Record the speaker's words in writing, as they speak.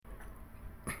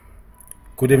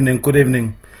Good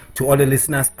evening to all the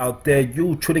listeners out there.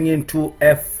 You tuning in to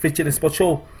a Featured Sport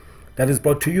Show that is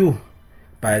brought to you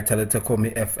by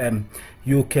Talitakomi FM.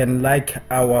 You can like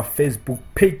our Facebook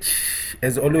page,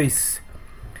 as always,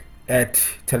 at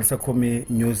Talitakomi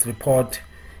News Report,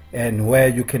 and where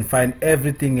you can find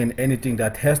everything and anything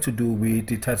that has to do with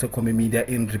the Talitakomi Media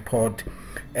in Report.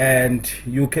 And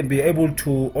you can be able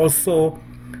to also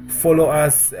follow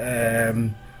us,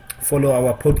 follow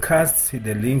our podcasts.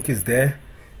 The link is there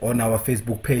on our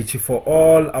Facebook page for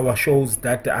all our shows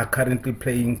that are currently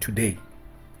playing today.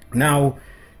 Now,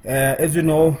 as you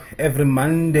know, every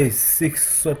Monday,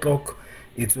 6 o'clock,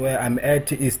 it's where I'm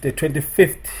at. It's the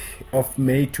 25th of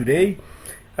May today.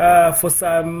 For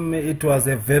some, it was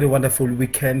a very wonderful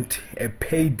weekend, a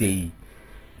payday.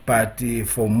 But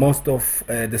for most of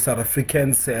the South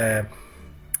Africans, I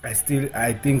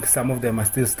think some of them are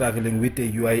still struggling with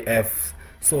the UIF.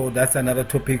 So that's another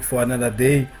topic for another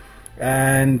day.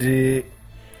 And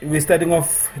we're starting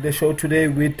off the show today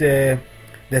with the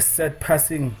sad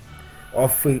passing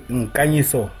of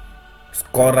Nkanyiso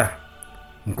Scorer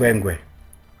Ngwengwe,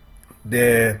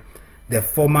 the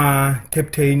former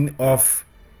captain of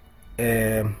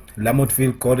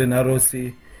Lamotville Golden Arrows.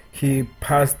 He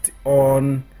passed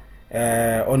on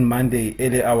Monday,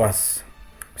 early hours.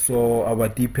 So our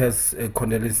deepest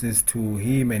condolences to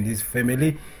him and his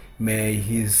family. May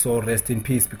his soul rest in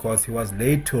peace, because he was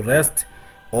laid to rest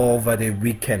over the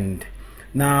weekend.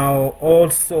 Now,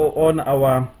 also on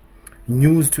our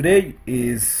news today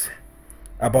is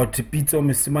about Pitso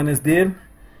Mosimane's deal,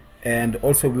 and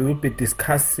also we will be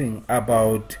discussing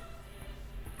about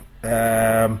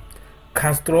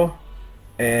Castro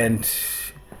and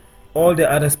all the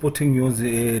other sporting news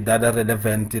that are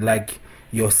relevant, like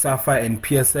your SAFA and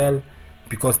PSL,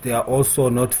 because they are also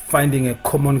not finding a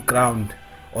common ground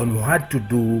on what to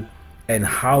do and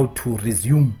how to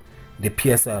resume the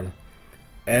PSL.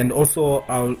 And also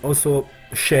I'll also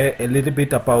share a little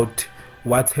bit about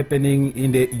what's happening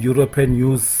in the European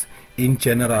news in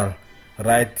general,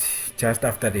 right just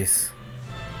after this.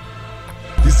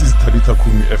 This is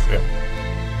Talitakomi FM.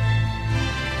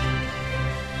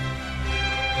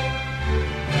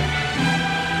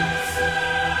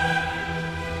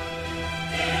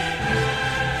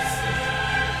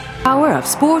 Power of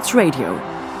Sports Radio,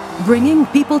 bringing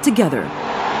people together.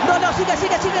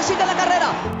 Sigue la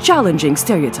carrera. Challenging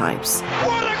stereotypes.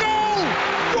 What a goal!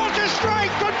 What a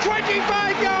strike from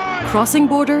 25 yards! Crossing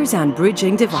borders and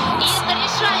bridging divides.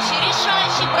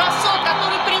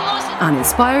 And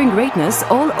inspiring greatness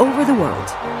all over the world.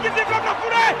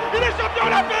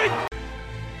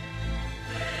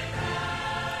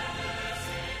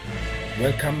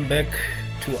 Welcome back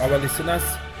to our listeners.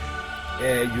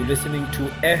 You're listening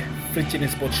to a Featured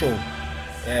Sport Show.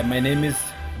 My name is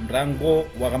Mrango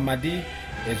Wagamadi,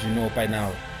 as you know by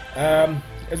now.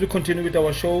 As we continue with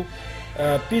our show,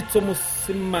 Pitso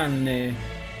Mosimane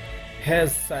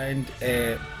has signed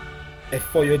a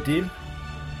 4-year deal,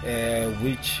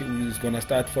 which is going to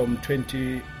start from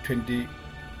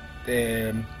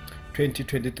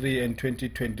 2023 and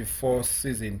 2024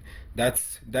 season.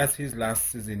 That's his last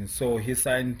season. So he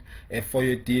signed a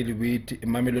 4-year deal with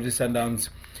Mamelodi Sundowns.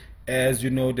 As you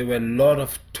know, there were a lot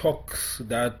of talks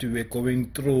that we were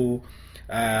going through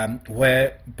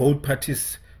where both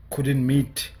parties couldn't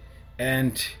meet.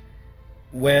 And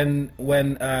when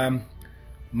Mamelodi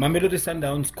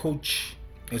Sundowns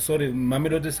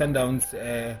Mamelodi Sundowns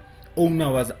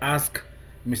owner was asked,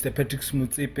 Mr. Patrick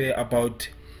Motsepe, about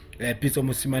Pitso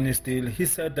Mosimane's deal, he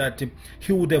said that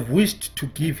he would have wished to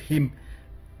give him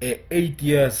 8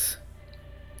 years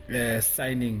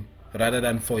signing rather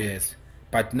than 4 years.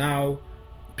 But now,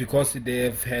 because they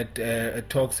have had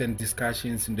talks and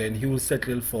discussions, and then he will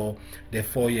settle for the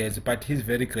 4 years. But he's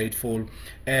very grateful.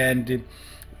 And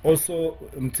also,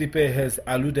 Motsepe has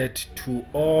alluded to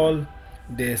all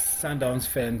the Sundowns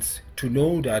fans to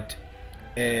know that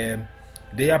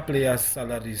their players'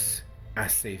 salaries are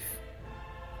safe.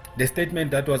 The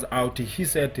statement that was out, he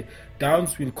said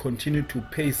Downs will continue to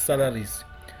pay salaries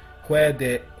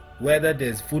whether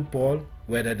there's football,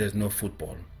 whether there's no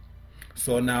football.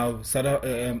 So now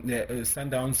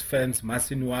Sundowns fans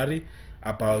mustn't worry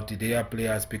about their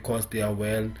players, because they are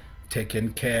well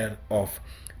taken care of.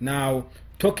 Now,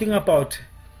 talking about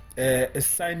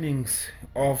signings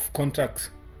of contracts,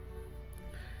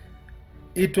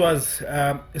 it was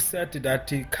said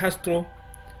that Castro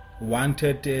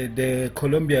wanted, the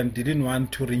Colombian didn't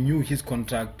want to renew his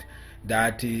contract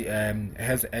that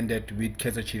has ended with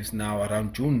Kaizer Chiefs now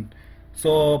around June.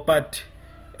 So, but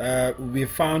we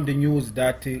found the news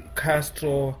that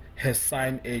Castro has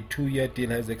signed a 2-year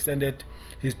deal, has extended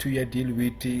his 2-year deal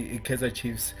with the Kaizer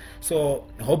Chiefs. So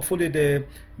hopefully the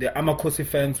Amakosi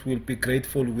fans will be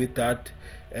grateful with that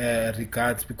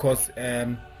regards, because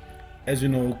as you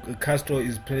know, Castro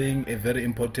is playing a very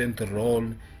important role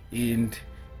in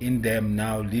them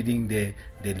now, leading the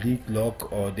league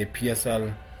lock or the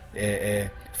PSL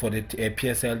for the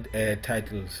PSL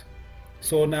titles.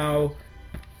 So now,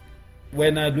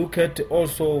 when I look at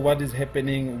also what is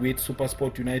happening with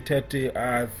SuperSport United,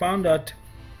 I found that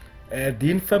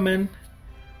Dean Furman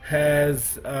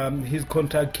has his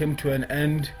contract came to an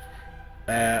end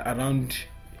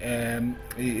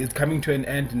it's coming to an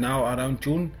end now around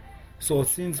June. So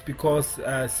since the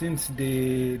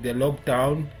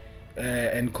lockdown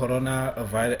and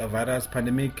coronavirus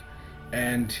pandemic,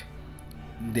 and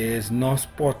there's no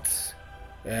sports,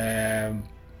 Dean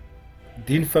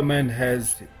Furman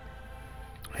has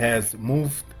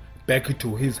moved back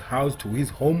to his house, to his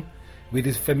home with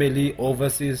his family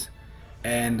overseas,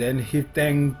 and then he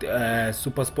thanked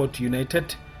SuperSport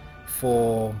United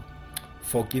for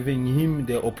giving him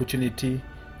the opportunity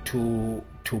to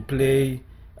play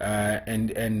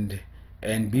and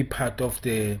be part of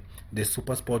the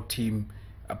SuperSport team.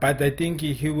 But I think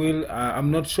he will. I'm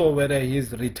not sure whether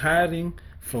he's retiring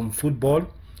from football.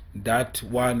 That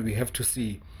one we have to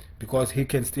see, because he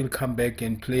can still come back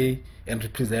and play and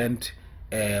represent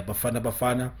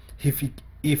Bafana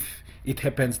if it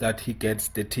happens that he gets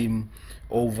the team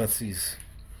overseas.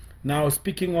 Now,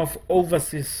 speaking of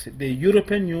overseas, the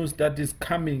European news that is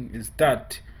coming is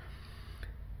that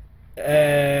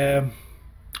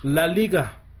La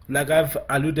Liga, like I've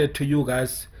alluded to you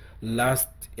guys last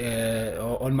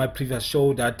on my previous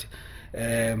show, that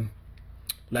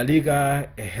La Liga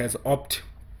has opted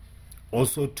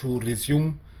also to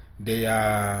resume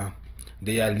their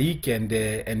league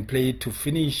and play to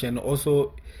finish, and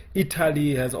also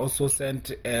Italy has also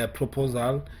sent a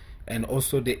proposal, and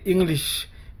also the English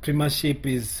Premiership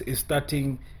is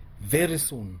starting very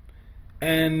soon.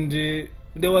 And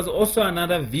there was also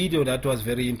another video that was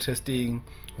very interesting,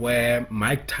 where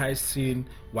Mike Tyson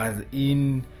was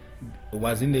in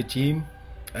the gym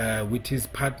with his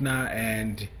partner,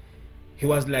 and he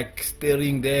was like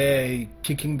staring there,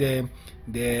 kicking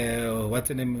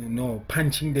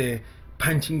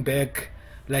punching back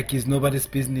like it's nobody's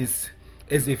business,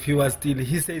 as if he was still,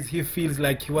 he says he feels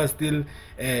like he was still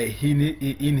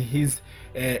in his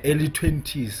early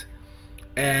 20s.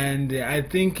 And I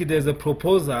think there's a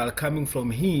proposal coming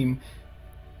from him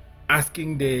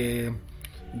asking the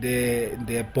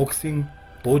boxing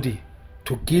body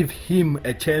to give him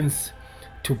a chance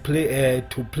to play.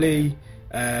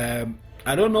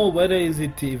 I don't know whether is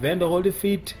it Evander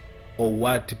Holyfield or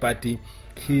what, but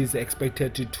he's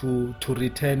expected to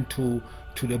return to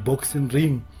the boxing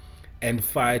ring and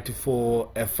fight for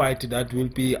a fight that will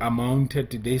be amounted.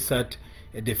 They said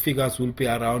the figures will be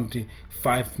around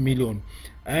 5 million.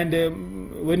 And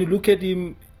when you look at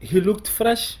him, he looked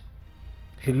fresh.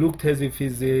 He looked as if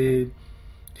he's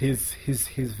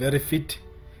very fit.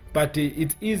 But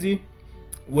it's easy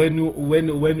when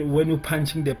you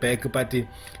punching the back. But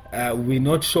we're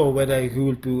not sure whether he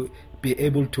will be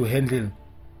able to handle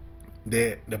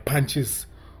the punches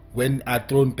when are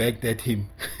thrown back at him.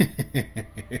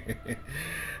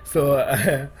 So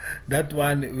that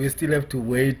one we still have to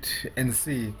wait and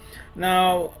see.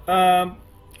 Now,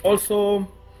 also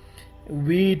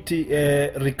with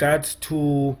regards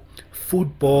to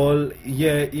football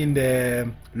here in the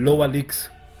lower leagues,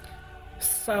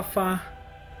 SAFA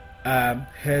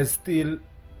has still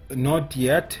not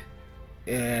yet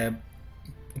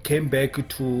came back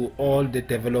to all the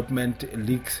development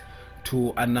leagues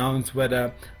to announce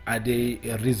whether are they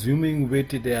resuming with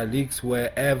their leagues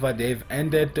wherever they've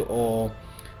ended, or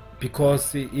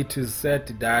because it is said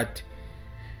that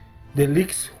the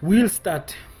leagues will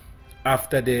start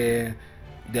after the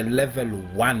level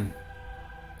 1.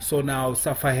 So now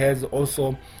SAFA has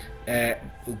also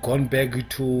gone back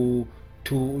to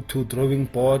drawing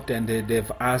board, and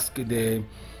they've asked the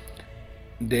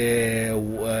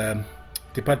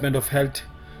Department of Health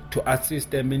to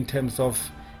assist them in terms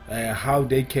of how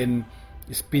they can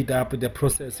speed up the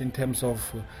process in terms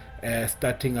of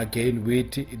starting again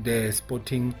with the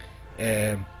sporting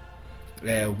with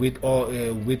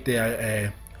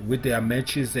their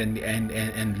matches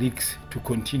and leagues to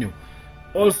continue.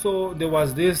 Also, there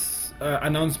was this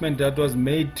announcement that was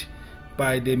made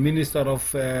by the Minister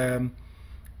of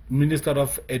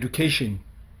Education.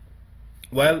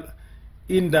 Well,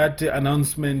 in that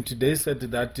announcement, they said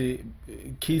that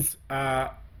kids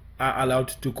are allowed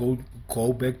to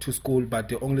go back to school,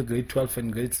 but only grade 12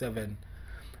 and grade 7.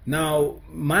 Now,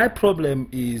 my problem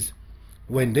is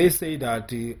when they say that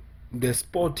the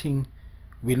sporting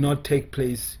will not take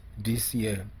place this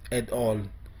year at all.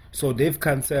 So they've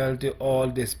cancelled all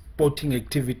the sporting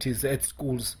activities at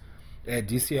schools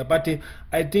this year. But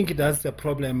I think that's the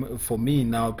problem for me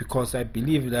now, because I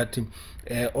believe that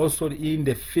also in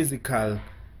the physical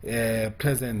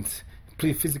presence,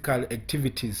 physical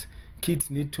activities, kids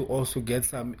need to also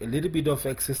get a little bit of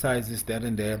exercises there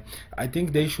and there. I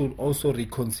think they should also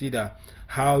reconsider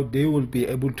how they will be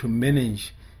able to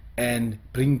manage and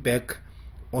bring back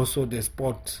also the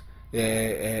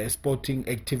sporting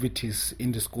activities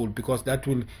in the school, because that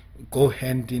will go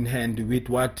hand in hand with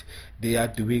what they are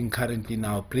doing currently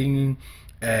now, bringing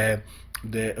the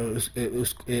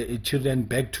children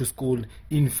back to school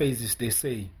in phases, they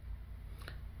say.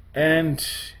 And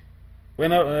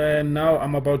now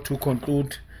I'm about to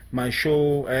conclude my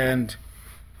show, and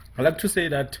I'd like to say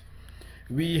that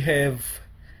we have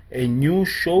a new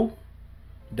show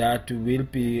that will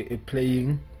be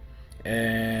playing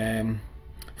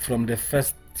from the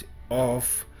 1st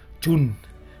of June.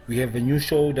 We have a new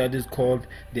show that is called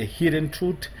The Hidden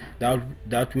Truth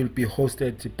that will be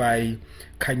hosted by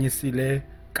Khanyisile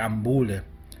Kambule.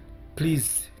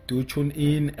 Please do tune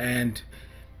in and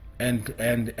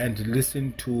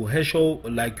listen to her show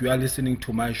like you are listening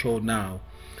to my show now.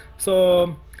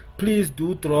 So please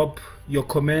do drop your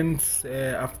comments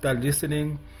after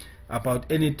listening about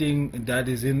anything that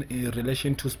is in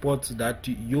relation to sports that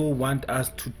you want us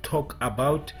to talk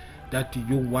about, that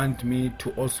you want me to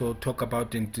also talk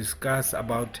about and discuss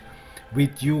about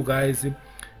with you guys.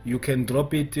 You can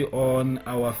drop it on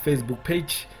our Facebook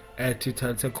page at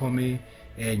Talitha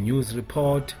News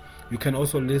Report. You can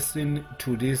also listen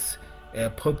to this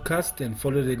podcast and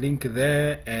follow the link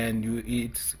there, and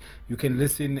you can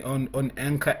listen on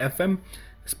Anchor FM,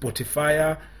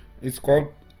 Spotify. It's called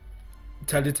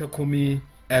Talitha Kumi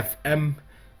FM.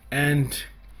 And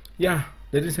yeah,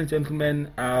 ladies and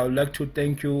gentlemen, I would like to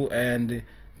thank you, and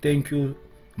thank you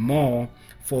more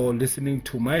for listening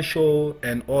to my show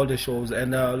and all the shows.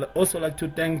 And I'd also like to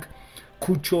thank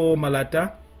Kucho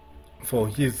Malata for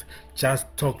his Just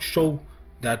Talk show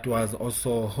that was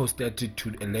also hosted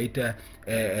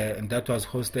that was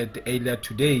hosted earlier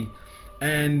today.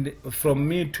 And from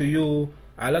me to you,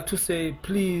 I'd like to say,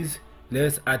 please,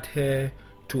 let's adhere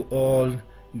to all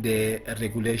the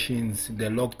regulations, the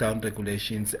lockdown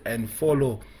regulations, and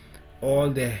follow all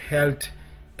the health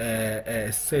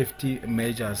safety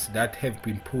measures that have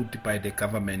been put by the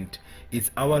government. It's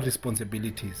our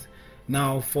responsibilities.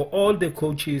 Now, for all the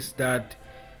coaches that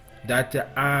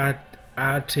are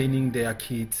training their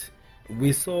kids,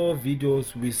 we saw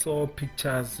videos, we saw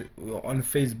pictures on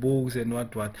Facebook and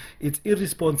what. It's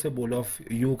irresponsible of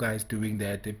you guys doing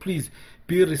that. Please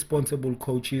be responsible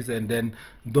coaches, and then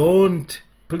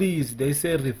please, they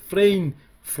say refrain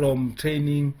from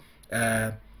training.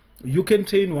 You can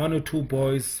train 1 or 2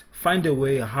 boys, find a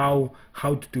way how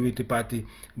to do it, but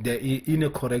in a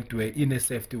correct way, in a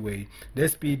safety way.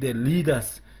 Let's be the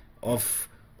leaders of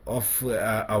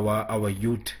our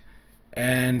youth.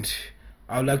 And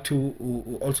I would like to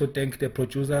also thank the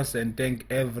producers and thank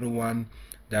everyone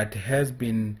that has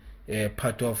been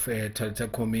part of Talitha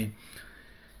Kumi.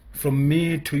 From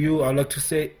me to you, I would like to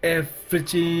say,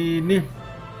 Efrichini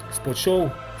Sports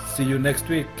Show. See you next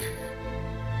week.